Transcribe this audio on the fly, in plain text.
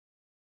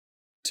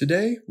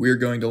Today, we are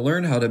going to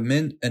learn how to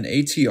mint an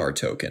ATR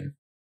token.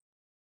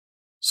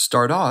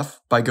 Start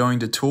off by going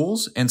to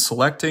Tools and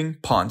selecting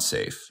PWN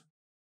Safe.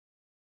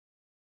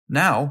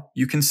 Now,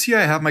 you can see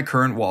I have my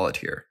current wallet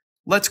here.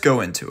 Let's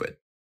go into it.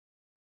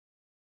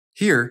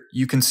 Here,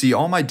 you can see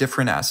all my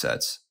different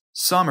assets.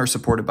 Some are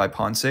supported by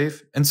PWN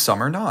Safe, and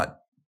some are not.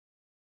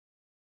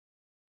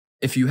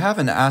 If you have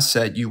an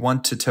asset you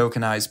want to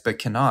tokenize but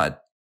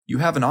cannot, you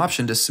have an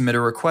option to submit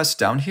a request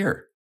down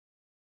here.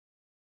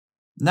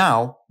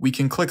 Now, we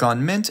can click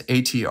on Mint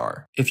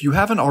ATR. If you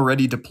haven't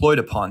already deployed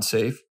a PWN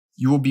Safe,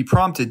 you will be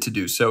prompted to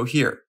do so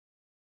here.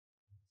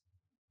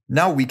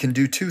 Now we can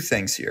do two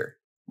things here.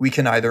 We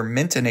can either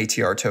mint an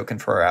ATR token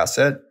for our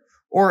asset,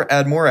 or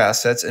add more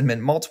assets and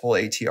mint multiple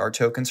ATR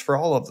tokens for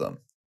all of them.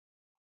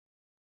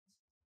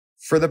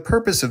 For the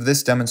purpose of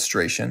this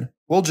demonstration,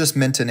 we'll just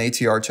mint an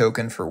ATR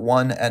token for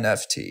one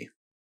NFT.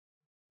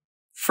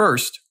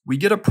 First, we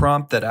get a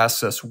prompt that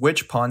asks us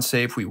which PWN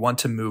Safe we want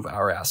to move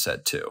our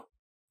asset to.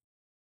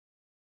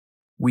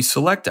 We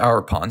select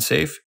our PWN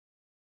Safe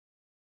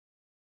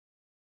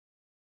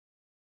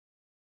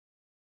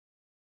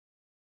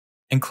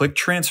and click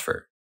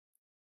Transfer.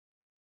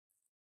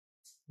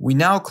 We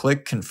now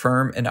click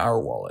Confirm in our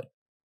wallet.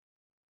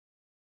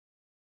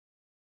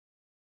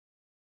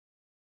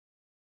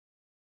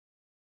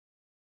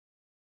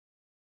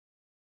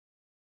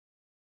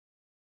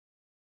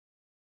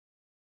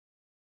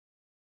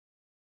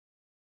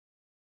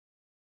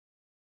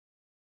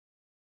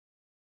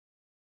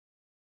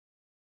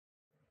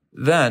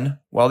 Then,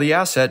 while the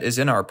asset is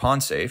in our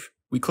PWN Safe,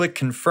 we click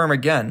Confirm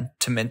again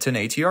to mint an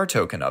ATR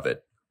token of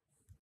it.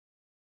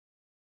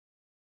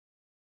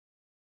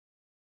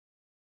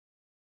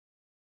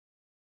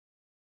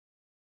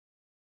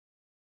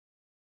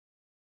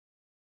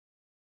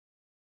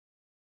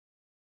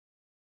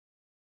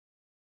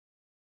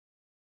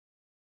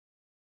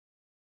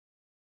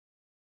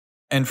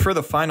 And for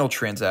the final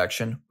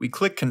transaction, we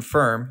click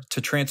Confirm to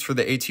transfer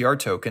the ATR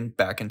token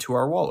back into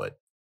our wallet.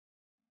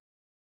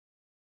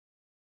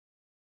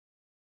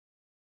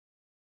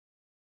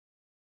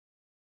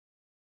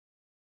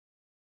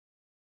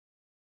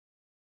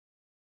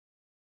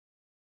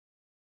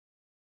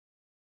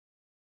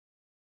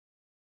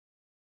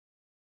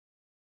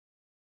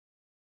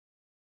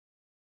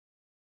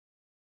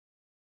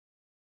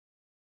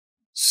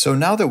 So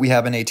now that we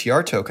have an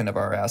ATR token of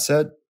our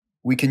asset,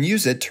 we can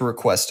use it to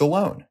request a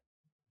loan.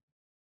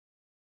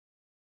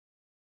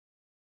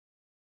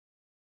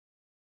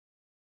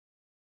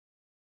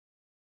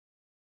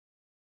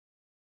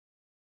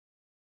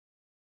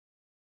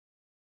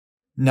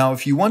 Now,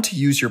 if you want to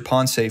use your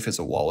PWN Safe as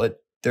a wallet,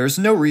 there is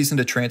no reason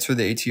to transfer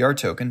the ATR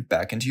token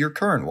back into your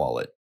current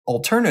wallet.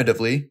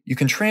 Alternatively, you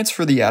can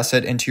transfer the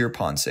asset into your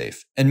PWN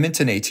Safe and mint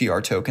an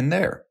ATR token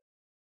there.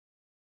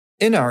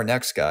 In our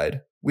next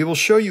guide, we will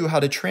show you how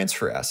to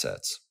transfer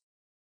assets.